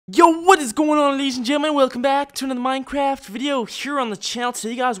Yo, what is going on, ladies and gentlemen? Welcome back to another Minecraft video here on the channel.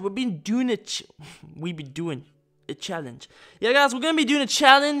 Today, guys, we've been doing a challenge. Yeah, guys, we're gonna be doing a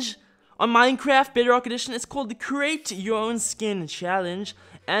challenge on Minecraft Bedrock Edition. It's called the Create Your Own Skin Challenge.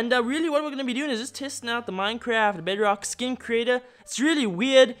 And really, what we're gonna be doing is just testing out the Minecraft Bedrock Skin Creator. It's really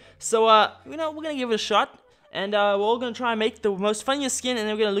weird, so we're gonna give it a shot. And we're all going to try and make the most funniest skin, and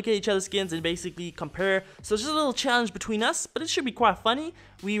then we're going to look at each other's skins and basically compare. So it's just a little challenge between us, but it should be quite funny.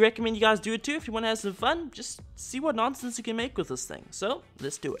 We recommend you guys do it too if you want to have some fun. Just see what nonsense you can make with this thing. So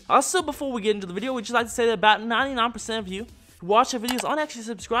let's do it. Also, before we get into the video, we'd just like to say that about 99% of you who watch our videos aren't actually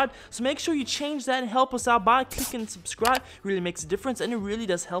subscribed. So make sure you change that and help us out by clicking subscribe. It really makes a difference, and it really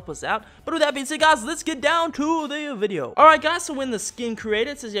does help us out. But with that being said, guys, let's get down to the video. Alright, guys, so when the skin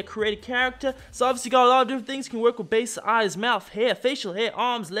created, it says you create a character. So obviously you got a lot of different things. You can work with base, eyes, mouth, hair, facial hair,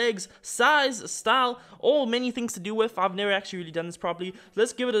 arms, legs, size, style, all many things to do with. I've never actually really done this properly.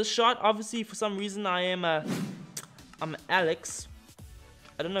 Let's give it a shot. Obviously, for some reason, I'm Alex.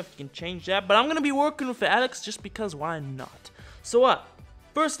 I don't know if you can change that, but I'm gonna be working with Alex just because why not? So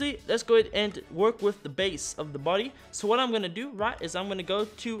firstly, let's go ahead and work with the base of the body. So what I'm gonna do, right, is I'm gonna go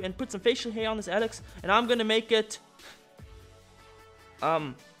to and put some facial hair on this Alex, and I'm gonna make it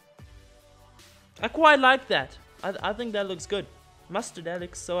I quite like that. I think that looks good. Mustard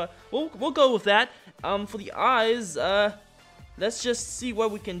Alex. So we'll go with that. For the eyes, let's just see what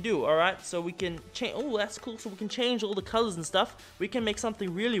we can do. Alright, so we can change. Oh, that's cool. So we can change all the colors and stuff. We can make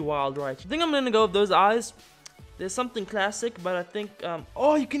something really wild, right? I think I'm gonna go with those eyes. There's something classic, but I think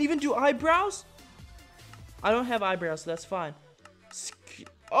oh, you can even do eyebrows. I don't have eyebrows, so that's fine.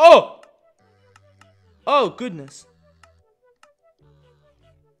 Oh goodness.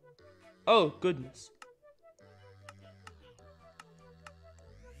 Oh goodness.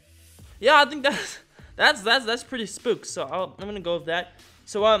 Yeah, I think that's pretty spook. So I'm gonna go with that.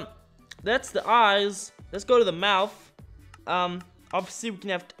 So that's the eyes. Let's go to the mouth. Obviously we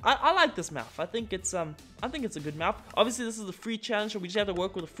can have. I like this mouth. I think it's a good mouth. Obviously this is a free challenge, so we just have to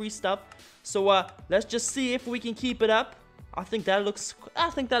work with the free stuff. So let's just see if we can keep it up. I think that looks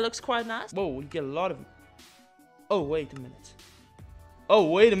quite nice. Whoa, we get a lot of. Oh wait a minute.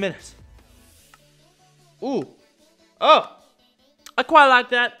 Oh wait a minute. Ooh. Oh, I quite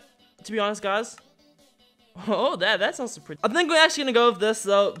like that, to be honest, guys. Oh, that's also pretty. I think we're actually gonna go with this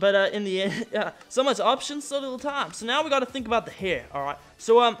though, but in the end, so much options, so little time. So now we gotta think about the hair. All right.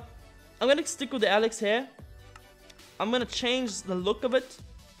 So I'm gonna stick with the Alex hair. I'm gonna change the look of it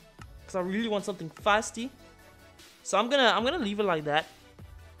because I really want something feisty. So I'm gonna leave it like that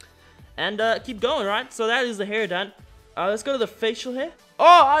and keep going. Right. So that is the hair done. Let's go to the facial hair.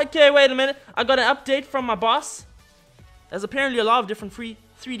 Oh, okay. Wait a minute. I got an update from my boss. There's apparently a lot of different free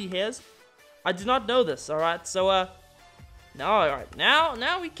 3D hairs. I did not know this. All right, so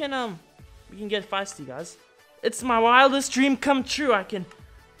now we can get feisty, guys. It's my wildest dream come true. I can,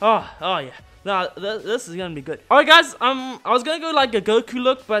 oh yeah. No, this is gonna be good. All right, guys. I was gonna go like a Goku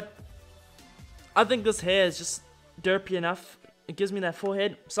look, but I think this hair is just derpy enough. It gives me that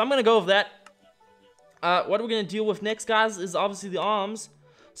forehead, so I'm gonna go with that. What we're gonna deal with next, guys, is obviously the arms.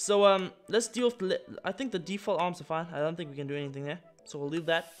 So let's deal with I think the default arms are fine. I don't think we can do anything there, so we'll leave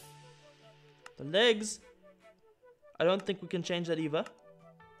that. The legs, I don't think we can change that either.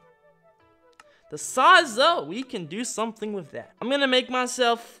 The size, though, we can do something with that. I'm gonna make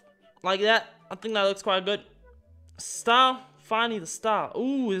myself like that. I think that looks quite good. Style, finally the style.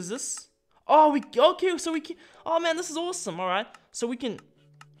 Ooh, is this? Oh, okay, so we can. Oh man, this is awesome. All right, so we can.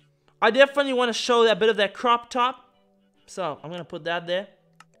 I definitely want to show that bit of that crop top, so I'm gonna put that there.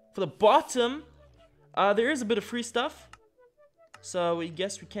 For the bottom, there is a bit of free stuff. So we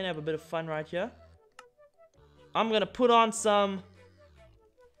guess we can have a bit of fun right here. I'm gonna put on some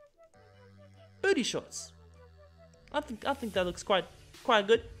booty shorts. I think that looks quite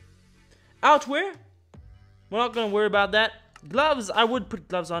good. Outwear, we're not gonna worry about that. Gloves, I would put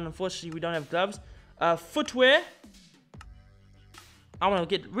gloves on. Unfortunately, we don't have gloves. Footwear, I want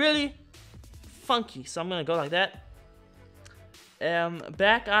to get really funky, so I'm gonna go like that.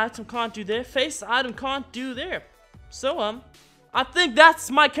 Back item can't do there. Face item can't do there. So I think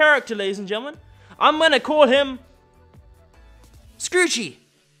that's my character, ladies and gentlemen. I'm gonna call him Scroogey.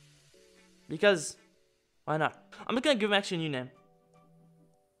 Because, why not? I'm just gonna give him actually a new name.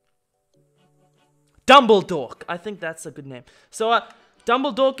 Dumbledore. I think that's a good name. So,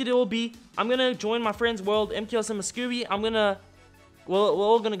 Dumbledore it will be. I'm gonna join my friend's world, MKR Cinema Scooby. We're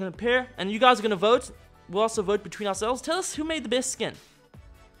all gonna compare, and you guys are gonna vote. We'll also vote between ourselves. Tell us who made the best skin.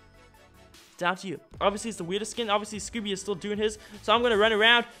 Down to you. Obviously, it's the weirdest skin. Obviously, Scooby is still doing his. So I'm going to run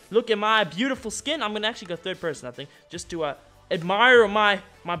around, look at my beautiful skin. I'm going to actually go third person, I think, just to admire my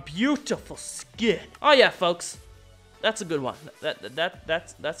beautiful skin. Oh yeah, folks. That's a good one. That's a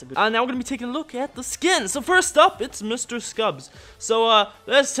good one. Now we're gonna be taking a look at the skin. So first up, it's Mr. Scubs. So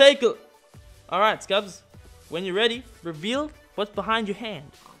let's take a... Alright, Scubs. When you're ready, reveal what's behind your hand.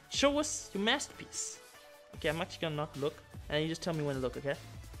 Show us your masterpiece. Okay, I'm actually gonna not look. And you just tell me when to look, okay?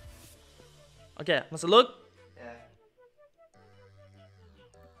 Okay, must I look? Yeah.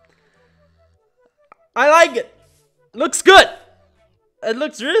 I like it. Looks good. It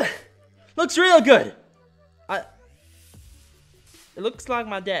looks real good. It looks like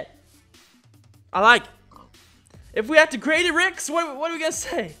my dad. I like it. If we had to grade it, Rex, what are we gonna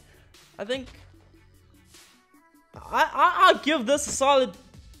say? I think I'll give this a solid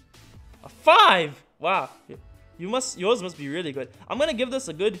 5. Wow, yours must be really good. I'm gonna give this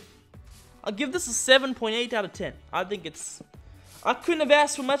a good. I'll give this a 7.8 out of 10. I think it's. I couldn't have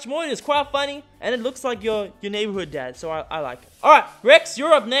asked for much more. It's quite funny, and it looks like your neighborhood dad, so I like it. All right, Rex,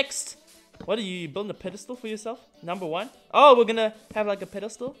 you're up next. What are you building a pedestal for yourself? Number 1. Oh, we're gonna have like a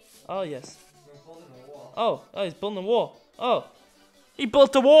pedestal. Oh yes. We're building a wall. Oh, he's building a wall. Oh, he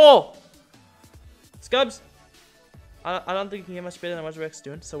built a wall. Scubs, I don't think you can get much better than what Rex is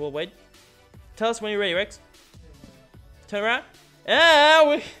doing, so we'll wait. Tell us when you're ready, Rex. Turn around. Yeah,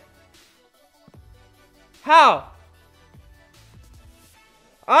 we. How?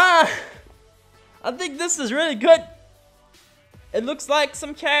 I think this is really good. It looks like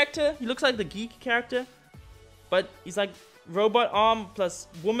some character. He looks like the geek character, but he's like robot arm plus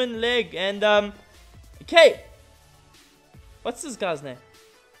woman leg and okay. What's this guy's name?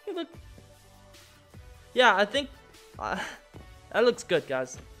 Hey, look. Yeah, I think that looks good,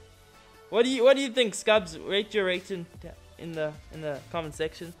 guys. What do you think, Scubs? Rate your rating in the comment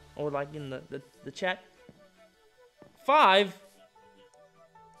section or like in the chat. 5.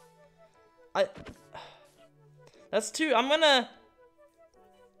 That's 2. I'm gonna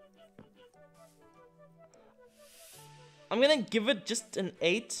give it just an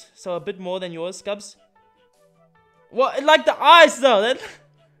 8, so a bit more than yours, Scubs. Well, like the eyes though,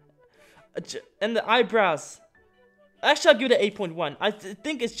 and the eyebrows. Actually, I'll give it an 8.1. I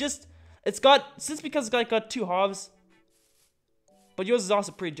think because it's got 2 halves. But yours is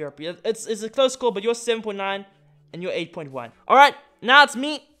also pretty derpy. It's a close score, but yours 7.9 and you're 8.1. All right, now it's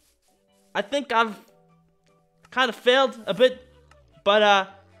me. I think I've kind of failed a bit, but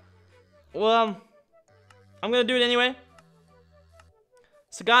well, I'm gonna do it anyway.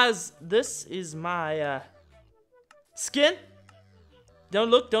 So guys, this is my skin. Don't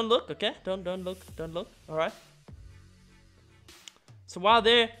look, okay? Don't look. All right. So while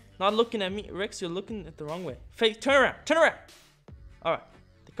they're not looking at me, Rex, you're looking at the wrong way. Turn around. All right.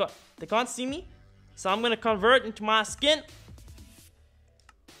 They can't see me, so I'm gonna convert into my skin.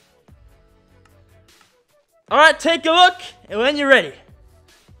 All right, take a look, and when you're ready.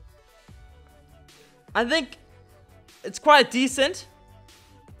 I think it's quite decent.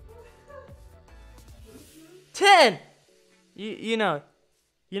 10. You know,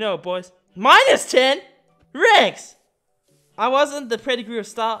 boys. -10. Rex. I wasn't the pedigree of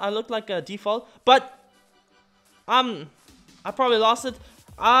style. I looked like a default, but I probably lost it.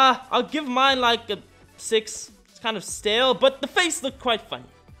 I'll give mine like a 6. It's kind of stale, but the face looked quite funny.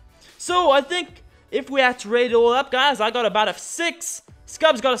 So I think if we had to rate it all up, guys, I got about a 6.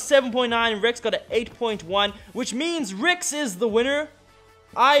 Scubs got a 7.9 and Rex got an 8.1, which means Rex is the winner.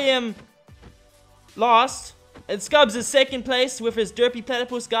 I am lost, and Scubs is second place with his derpy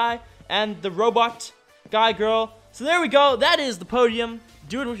platypus guy and the robot guy girl. So there we go. That is the podium.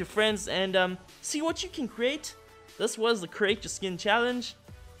 Do it with your friends and see what you can create. This was the Create Your Skin Challenge.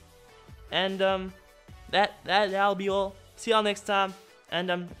 And that'll be all. See y'all next time. And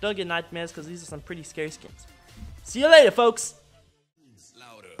don't get nightmares because these are some pretty scary skins. See you later, folks.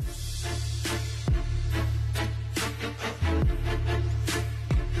 Louder.